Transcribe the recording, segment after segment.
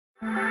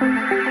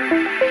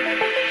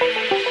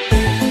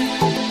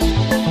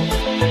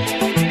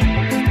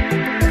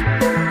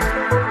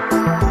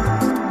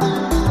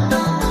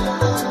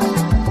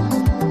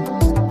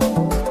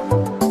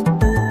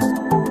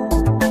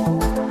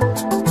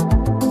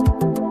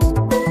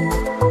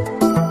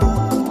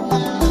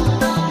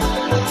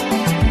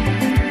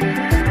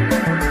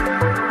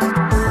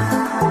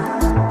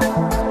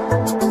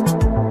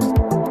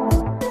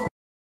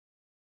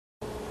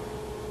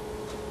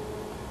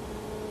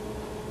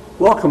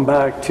Welcome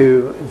back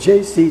to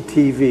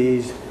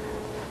JCTV's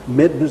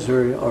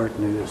Mid-Missouri Art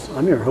News.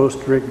 I'm your host,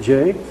 Rick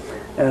J.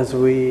 As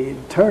we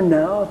turn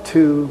now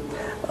to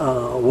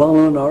a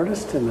well-known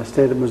artist in the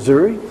state of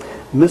Missouri,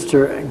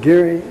 Mr.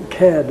 Gary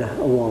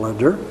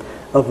Cadwallader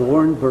of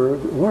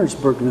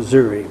Warrensburg,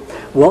 Missouri.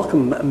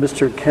 Welcome,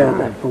 Mr.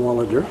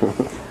 Cadwallader.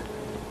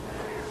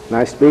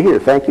 Nice to be here.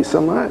 Thank you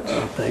so much.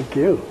 Thank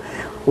you.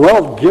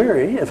 Well,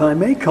 Gary, if I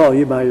may call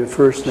you by your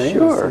first name,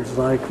 sure. It seems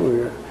like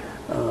we're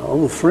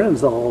old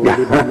friends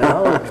already by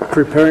now,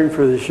 preparing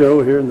for the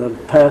show here in the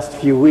past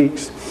few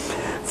weeks.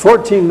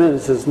 14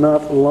 minutes is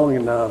not long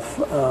enough,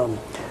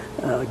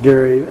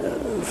 Gary,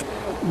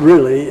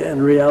 really,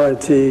 in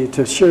reality,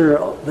 to share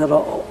that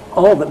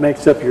all that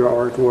makes up your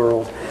art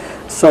world.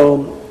 So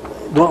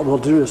what we'll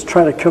do is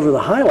try to cover the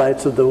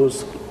highlights of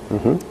those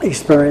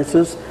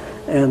experiences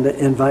and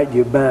invite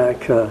you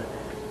back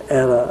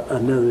at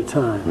another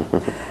time.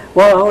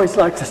 Well, I always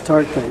like to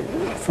start the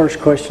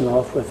first question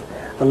off with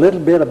a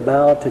little bit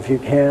about, if you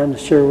can,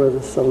 share with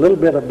us a little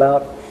bit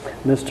about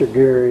Mr.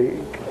 Gary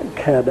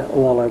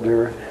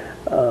Cadwallader,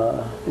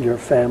 your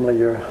family,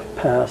 your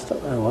past,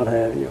 and what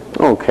have you.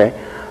 Okay.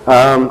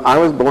 I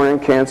was born in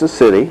Kansas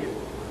City,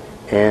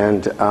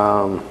 and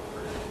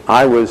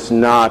I was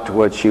not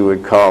what you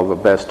would call the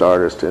best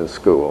artist in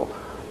school,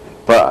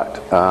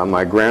 but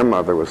my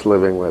grandmother was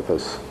living with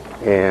us,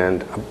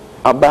 and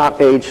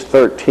about age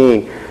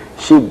 13,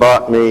 she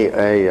bought me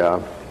a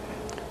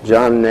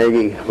John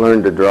Nagy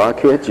Learn to Draw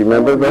kit. You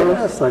remember those?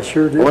 Yes, I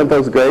sure do. One of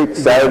those great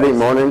Saturday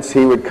mornings,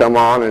 he would come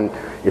on, and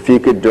if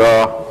you could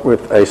draw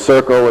with a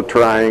circle, a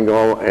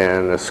triangle,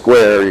 and a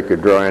square, you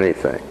could draw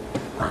anything.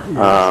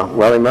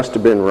 Well, he must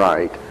have been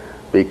right,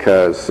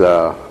 because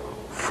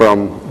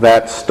from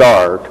that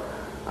start,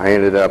 I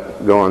ended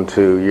up going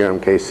to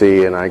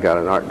UMKC, and I got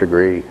an art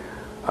degree.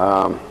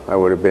 I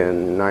would have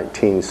been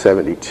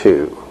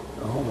 1972.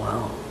 Oh,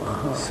 wow.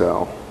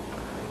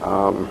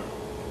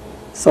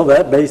 So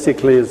that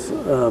basically is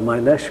my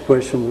next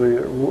question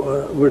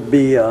would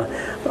be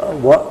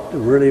what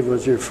really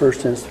was your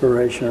first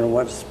inspiration, or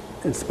what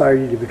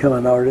inspired you to become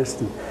an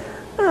artist? And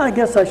I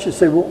guess I should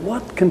say, well,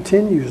 what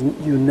continues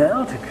you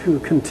now to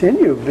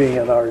continue being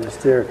an artist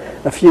there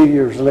a few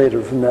years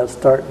later from that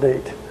start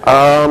date?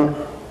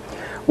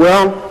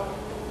 Well,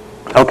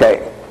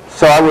 okay,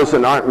 so I was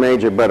an art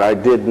major, but I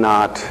did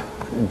not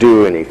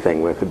do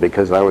anything with it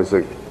because I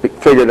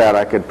figured out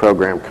I could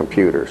program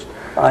computers.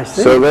 I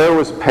see. So there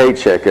was a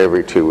paycheck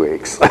every 2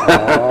 weeks.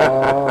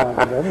 Oh,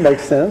 that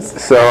makes sense.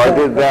 So I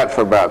did that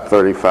for about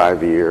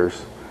 35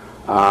 years.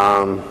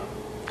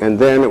 And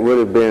then it would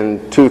have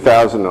been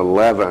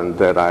 2011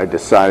 that I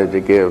decided to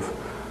give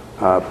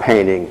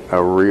painting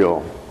a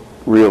real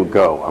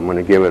go. I'm going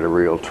to give it a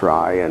real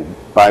try. And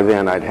by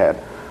then I'd had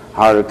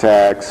heart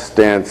attacks,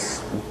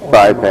 stents,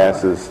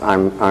 bypasses.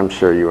 I'm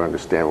sure you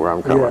understand where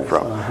I'm coming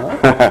from.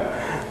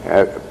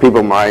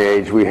 People my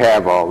age, we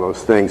have all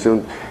those things,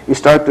 and you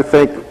start to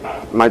think,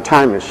 my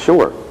time is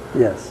short.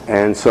 Yes.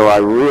 And so I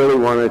really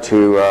wanted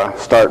to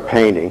start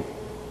painting.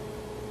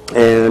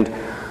 And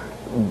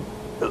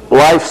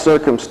life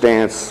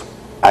circumstance,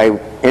 I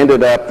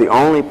ended up, the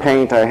only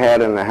paint I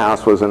had in the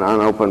house was an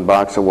unopened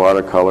box of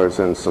watercolors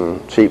and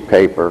some cheap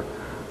paper.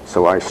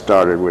 So I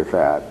started with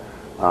that,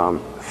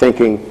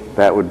 thinking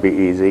that would be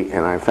easy,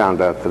 and I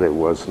found out that it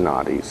was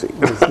not easy.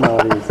 It's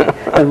not easy.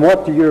 And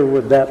what year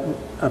would that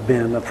have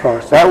been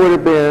approximately? That would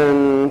have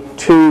been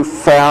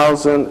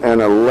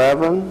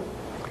 2011,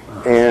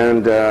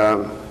 and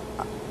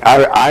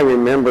I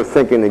remember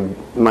thinking,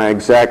 my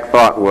exact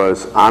thought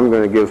was, I'm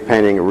going to give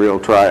painting a real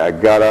try. I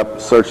got up,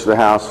 searched the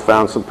house,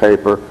 found some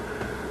paper,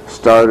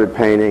 started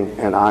painting,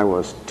 and I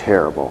was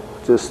terrible,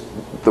 just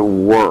the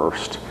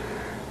worst.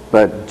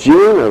 But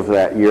June of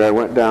that year, I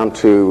went down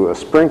to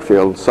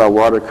Springfield, saw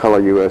Watercolor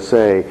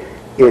USA.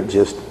 It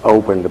just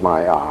opened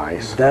my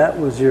eyes. That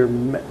was your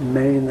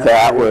main...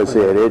 That was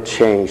it. It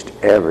changed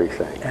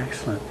everything.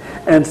 Excellent.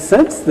 And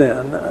since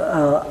then,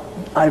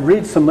 I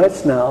read so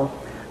much now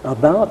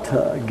about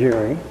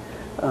Gary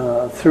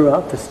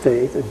throughout the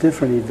state at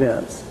different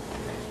events.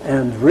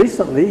 And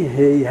recently,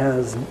 he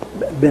has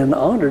been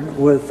honored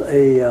with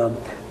a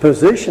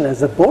position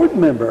as a board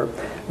member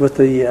with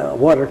the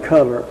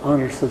Watercolor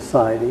Honor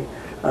Society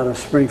out of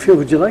Springfield.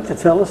 Would you like to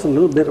tell us a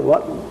little bit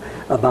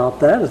about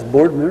that as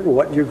board member,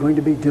 what you're going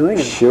to be doing?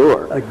 And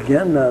sure.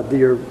 Again,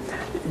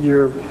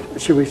 your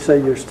should we say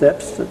your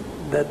steps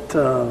that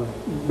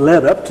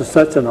led up to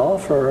such an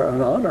offer,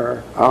 an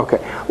honor? Okay.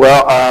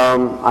 Well,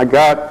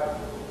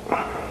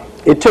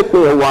 it took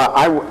me a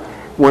while.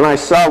 when I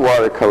saw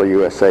Watercolor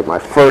USA, my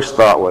first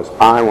thought was,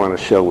 I want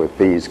to show with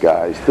these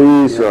guys.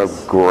 These are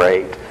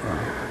great.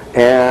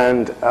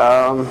 And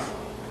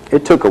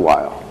it took a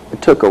while.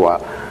 It took a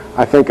while.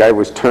 I think I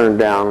was turned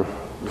down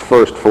the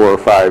first 4 or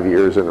 5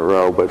 years in a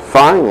row, but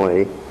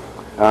finally,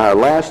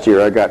 last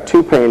year I got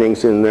 2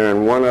 paintings in there,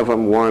 and one of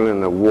them won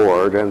an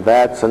award, and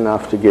that's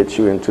enough to get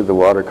you into the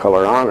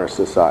Watercolor Honor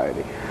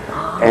Society.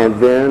 And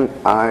then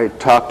I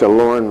talked to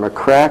Lauren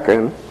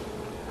McCracken,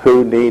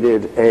 who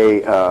needed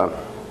a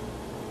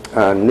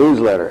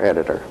newsletter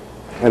editor.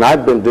 And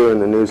I've been doing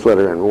the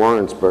newsletter in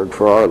Warrensburg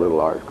for our little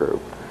art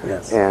group.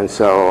 Yes. And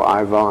so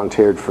I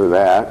volunteered for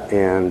that,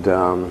 and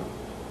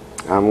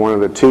I'm one of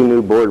the 2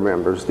 new board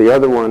members. The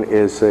other one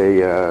is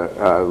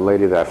a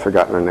lady that I've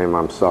forgotten her name,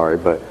 I'm sorry,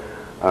 but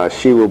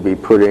she will be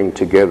putting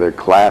together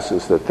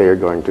classes that they are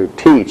going to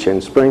teach in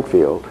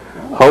Springfield,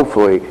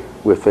 hopefully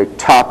with a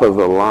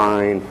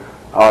top-of-the-line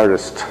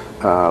artist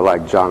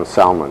like John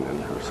Salmon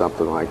or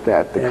something like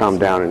that to come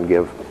down and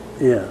give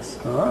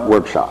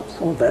workshops.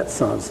 Oh, that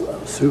sounds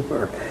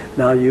super.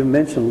 Now, you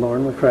mentioned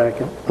Lauren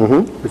McCracken,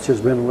 which has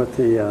been with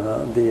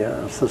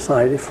the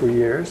Society for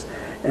years.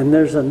 And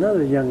there's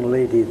another young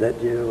lady that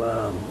you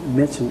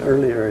mentioned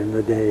earlier in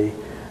the day.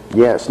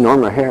 Yes,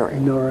 Norma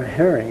Herring. Nora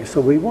Herring.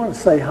 So we want to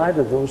say hi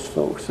to those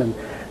folks and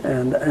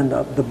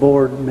the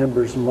board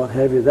members and what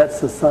have you. That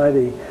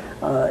society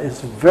is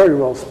very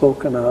well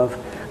spoken of.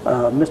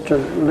 Mr.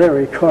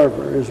 Larry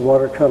Carver is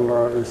watercolor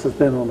artist, has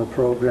been on the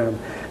program.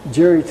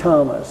 Jerry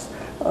Thomas,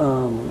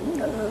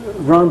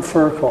 Ron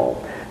Furkel,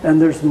 and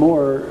there's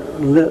more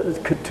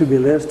to be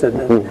listed.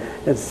 And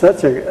it's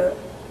such a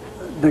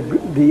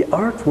the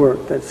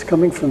artwork that's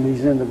coming from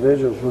these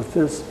individuals with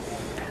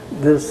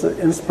this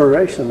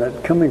inspiration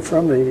that coming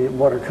from the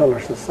Watercolor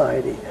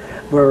Society.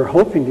 We're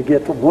hoping to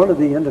get one of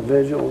the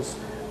individuals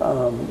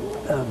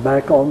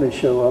back on the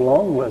show,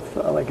 along with,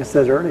 like I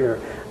said earlier,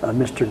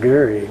 Mr.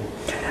 Gary.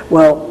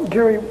 Well,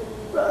 Gary,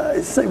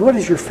 what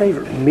is your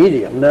favorite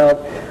medium? Now,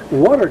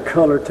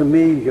 watercolor, to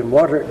me, you can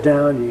water it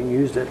down, you can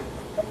use it,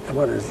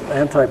 what is it,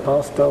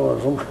 antipasto or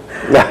something?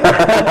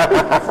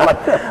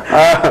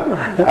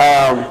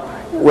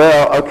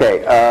 Well,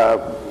 okay,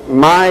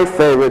 my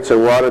favorites are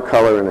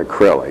watercolor and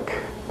acrylic.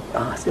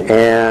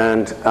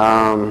 And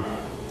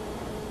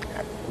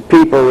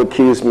people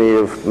accuse me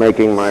of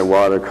making my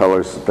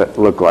watercolors that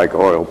look like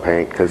oil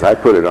paint because I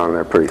put it on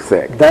there pretty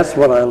thick. That's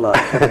what I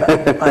like.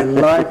 I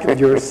like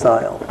your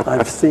style.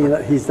 I've seen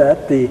it. He's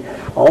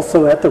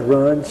also at the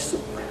Runge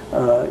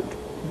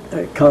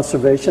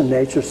Conservation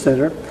Nature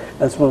Center.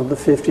 That's one of the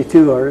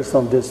 52 artists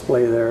on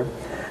display there.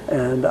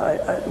 And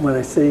when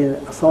I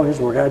saw his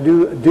work, I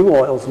do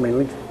oils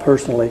mainly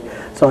personally,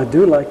 so I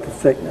do like the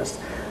thickness.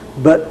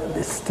 But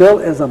it still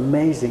is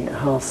amazing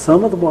how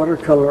some of the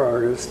watercolor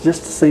artists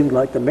just seem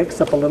like they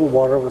mix up a little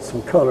water with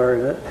some color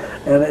in it,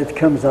 and it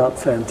comes out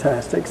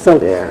fantastic. So,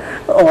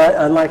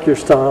 I like your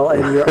style,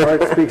 and your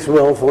art speaks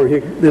well for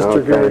you,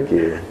 Mr. Gray. Thank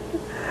you.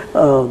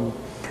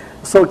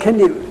 So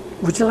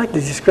would you like to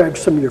describe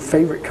some of your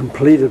favorite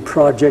completed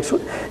projects?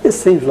 It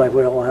seems like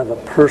we all have a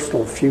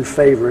personal few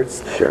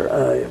favorites. Sure.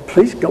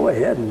 Please go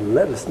ahead and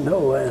let us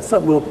know. So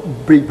we'll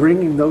be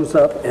bringing those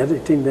up,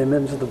 editing them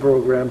into the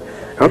program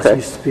as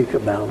you speak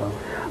about them.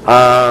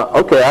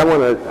 Okay,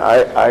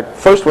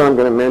 first one I'm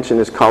going to mention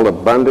is called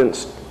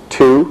Abundance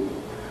 2.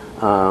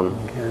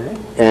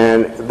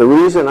 And the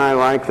reason I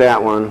like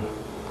that one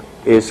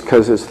is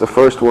because it's the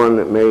first one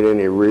that made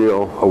any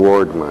real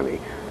award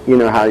money. You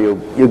know how you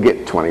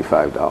get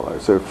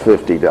 $25 or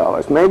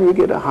 $50, maybe you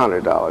get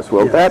 $100.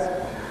 Well,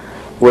 that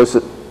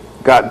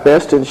got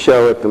Best in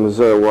Show at the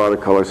Missouri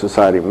Watercolor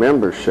Society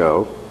Members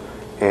Show,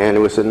 and it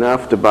was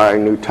enough to buy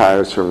new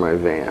tires for my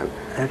van.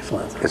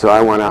 Excellent. And so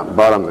I went out and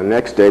bought them the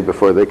next day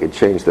before they could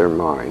change their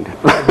mind.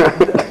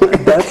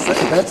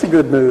 That's a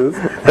good move.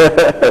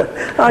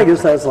 I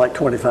guess that's like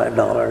 $25.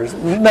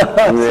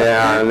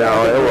 Yeah,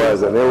 no, it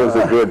wasn't. It was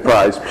a good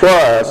price.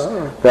 Plus,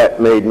 that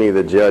made me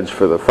the judge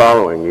for the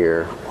following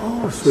year.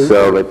 Oh, super.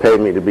 So they paid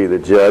me to be the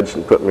judge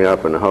and put me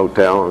up in a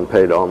hotel and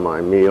paid all my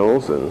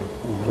meals, and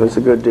it was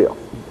a good deal.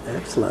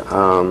 Excellent.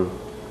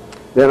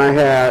 Then I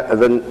had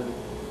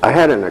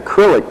an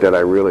acrylic that I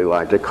really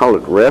liked. I called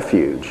it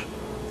Refuge,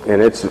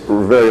 and it's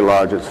very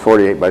large. It's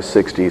 48 by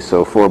 60,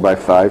 so 4 by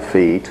 5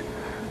 feet.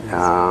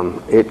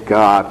 It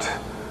got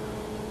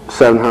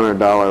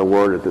 $700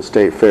 award at the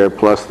state fair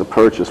plus the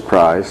purchase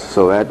price,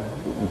 so that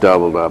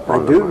doubled up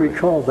on the money.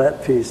 Recall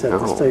that piece at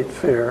the state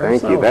fair.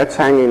 Thank you. That's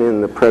hanging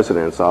in the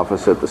president's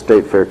office at the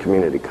State Fair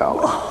Community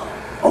College.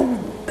 Oh,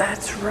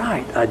 that's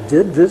right. I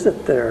did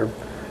visit there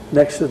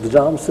next to the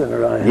Dom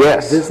Center. I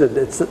visited.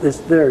 It's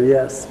there,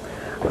 yes.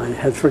 I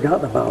had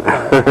forgotten about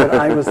that. But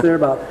I was there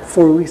about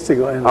 4 weeks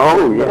ago. And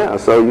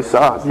so you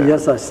saw it then.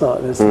 Yes, I saw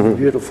it. It's a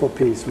beautiful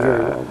piece.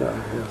 Very well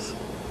done, yes.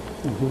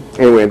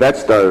 Anyway, that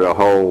started a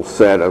whole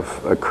set of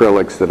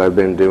acrylics that I've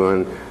been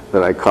doing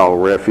that I call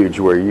Refuge,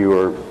 where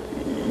you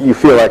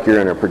feel like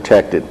you're in a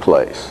protected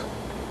place,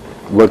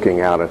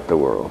 looking out at the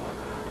world.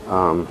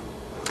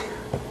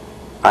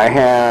 I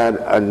had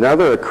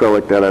another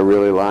acrylic that I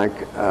really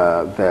like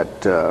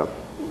that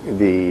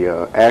the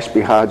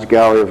Ashby Hodge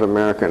Gallery of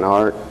American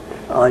Art.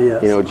 Oh,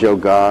 yes. You know, Joe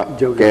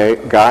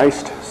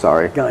Geist,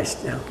 sorry.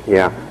 Geist, yeah.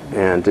 Yeah,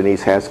 and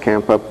Denise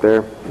Haskamp up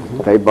there.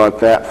 They bought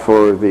that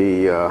for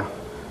the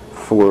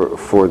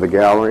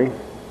gallery,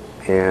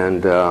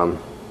 and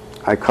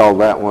I call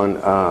that one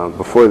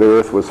Before the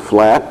Earth Was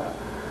Flat.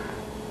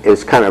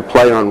 It's kind of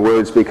play on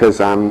words because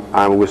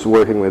I was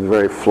working with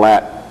very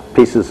flat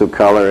pieces of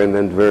color and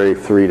then very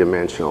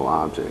three-dimensional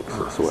objects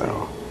as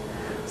well.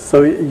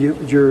 So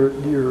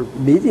your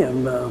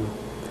medium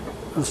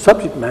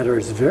subject matter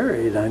is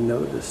varied, I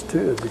noticed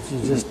too, that you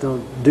just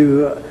don't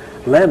do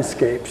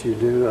landscapes, you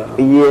do...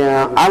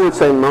 yeah, I would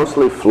say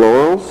mostly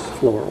florals.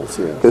 Florals,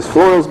 yes. Because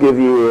florals give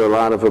you a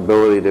lot of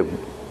ability to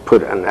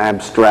put an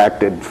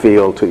abstracted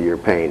feel to your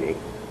painting.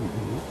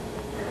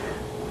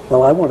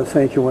 Well, I want to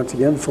thank you once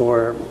again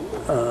for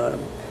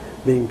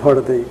being part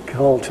of the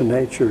Call to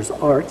Nature's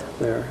Art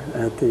there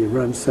at the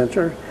Run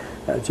Center,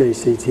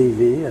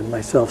 JCTV, and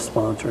myself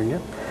sponsoring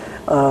it.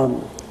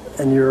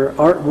 And your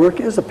artwork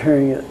is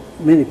appearing at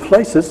many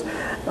places.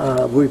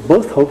 We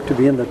both hope to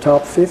be in the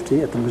top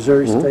 50 at the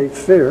Missouri State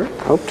Fair.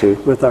 Hope to.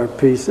 With our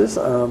pieces.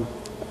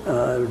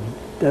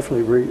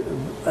 Definitely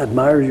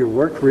admire your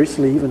work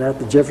recently, even at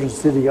the Jefferson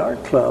City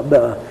Art Club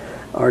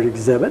art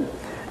exhibit.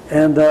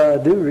 And I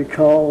do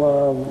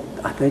recall,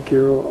 I think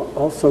you're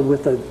also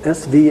with the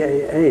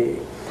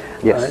SVAA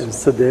in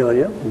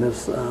Sedalia,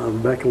 Miss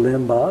Rebecca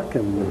Limbach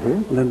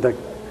and Linda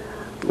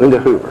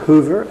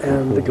Hoover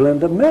and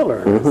Glenda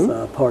Miller is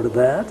part of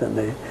that, and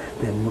they've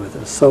been with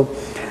us. So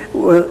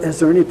is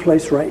there any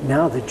place right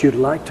now that you'd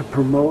like to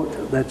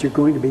promote that you're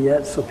going to be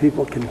at so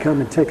people can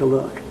come and take a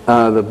look?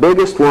 The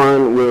biggest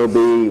one will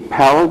be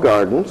Powell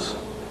Gardens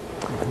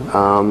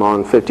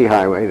on 50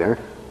 Highway there.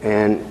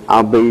 And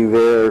I'll be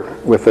there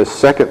with a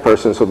second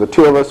person, so the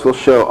two of us will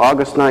show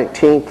August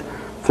 19th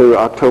through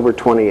October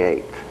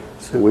 28th.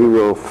 So we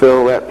will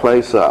fill that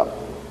place up.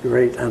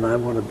 Great, and I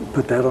want to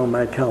put that on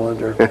my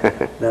calendar.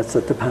 That's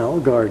at the Powell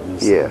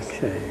Gardens. Yes.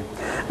 Okay.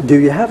 Do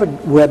you have a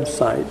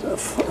website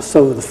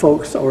so the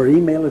folks, or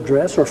email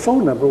address or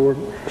phone number where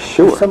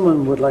if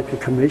someone would like to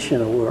commission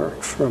a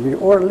work from you,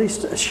 or at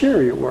least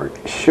share your work?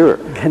 Sure.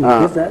 Can you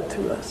give that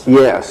to us?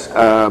 Yes.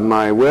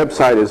 My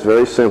website is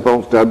very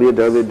simple,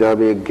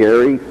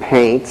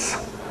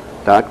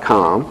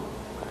 www.garypaints.com,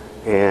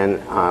 and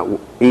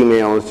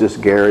email is just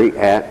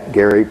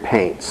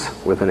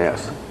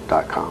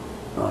gary@garypaints.com.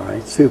 All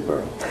right,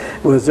 super.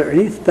 Was there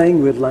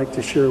anything we'd like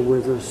to share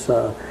with us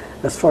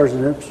as far as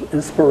an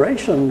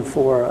inspiration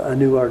for a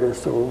new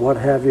artist or what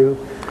have you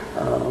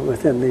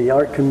within the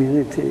art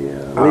community?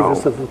 Leave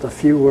us with a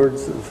few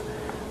words of...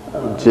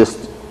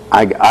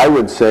 I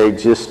would say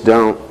just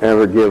don't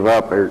ever give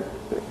up.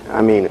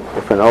 I mean,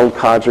 if an old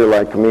codger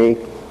like me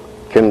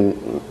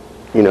can,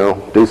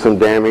 do some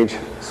damage,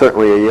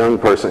 certainly a young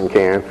person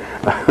can.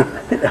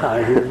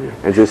 I hear you.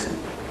 And just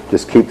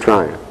keep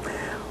trying.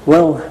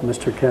 Well,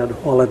 Mr.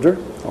 Cadwallader,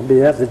 on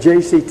behalf of the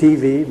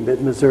JCTV,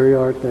 Mid-Missouri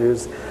Art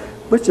News,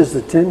 which is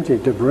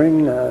attempting to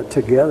bring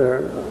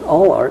together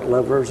all art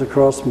lovers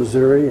across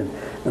Missouri and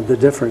the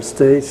different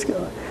states,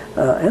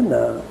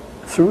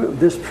 through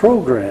this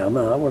program,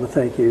 I want to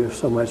thank you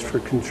so much for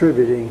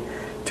contributing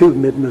to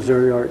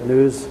Mid-Missouri Art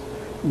News,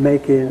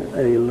 making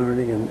a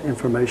learning and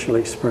informational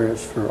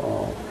experience for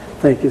all.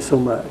 Thank you so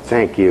much.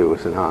 Thank you. It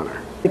was an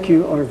honor. Thank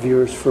you, our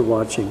viewers, for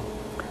watching.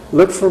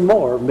 Look for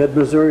more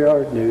Mid-Missouri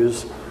Art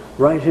News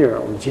right here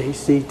on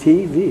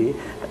JCTV.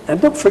 And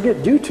don't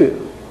forget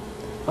YouTube.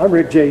 I'm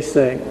Rick J.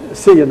 saying,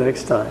 see you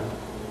next time.